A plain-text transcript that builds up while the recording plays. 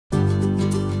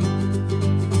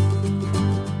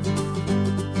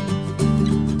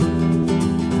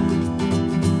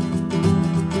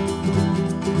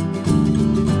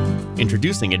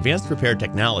Introducing Advanced Repair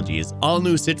Technology's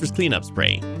all-new Citrus Cleanup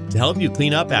Spray to help you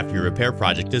clean up after your repair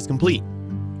project is complete.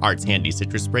 Art's Handy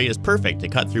Citrus Spray is perfect to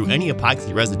cut through any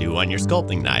epoxy residue on your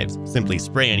sculpting knives. Simply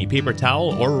spray any paper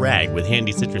towel or rag with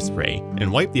Handy Citrus Spray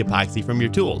and wipe the epoxy from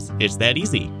your tools. It's that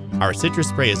easy. Our citrus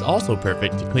spray is also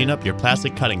perfect to clean up your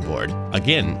plastic cutting board.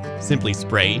 Again, simply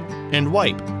spray and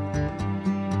wipe.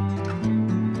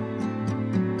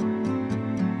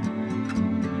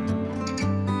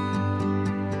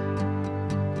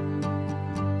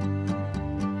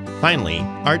 Finally,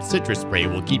 Art's Citrus Spray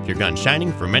will keep your gun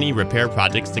shining for many repair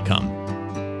projects to come.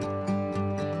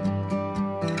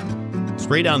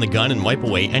 Spray down the gun and wipe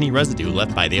away any residue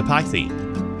left by the epoxy.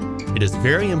 It is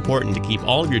very important to keep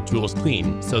all of your tools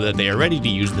clean so that they are ready to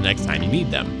use the next time you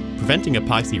need them. Preventing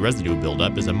epoxy residue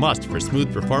buildup is a must for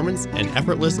smooth performance and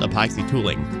effortless epoxy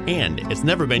tooling, and it's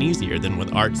never been easier than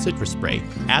with Art's Citrus Spray.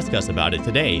 Ask us about it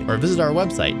today or visit our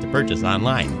website to purchase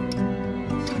online.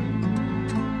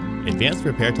 Advanced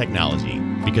Repair Technology,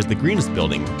 because the greenest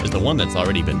building is the one that's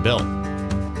already been built.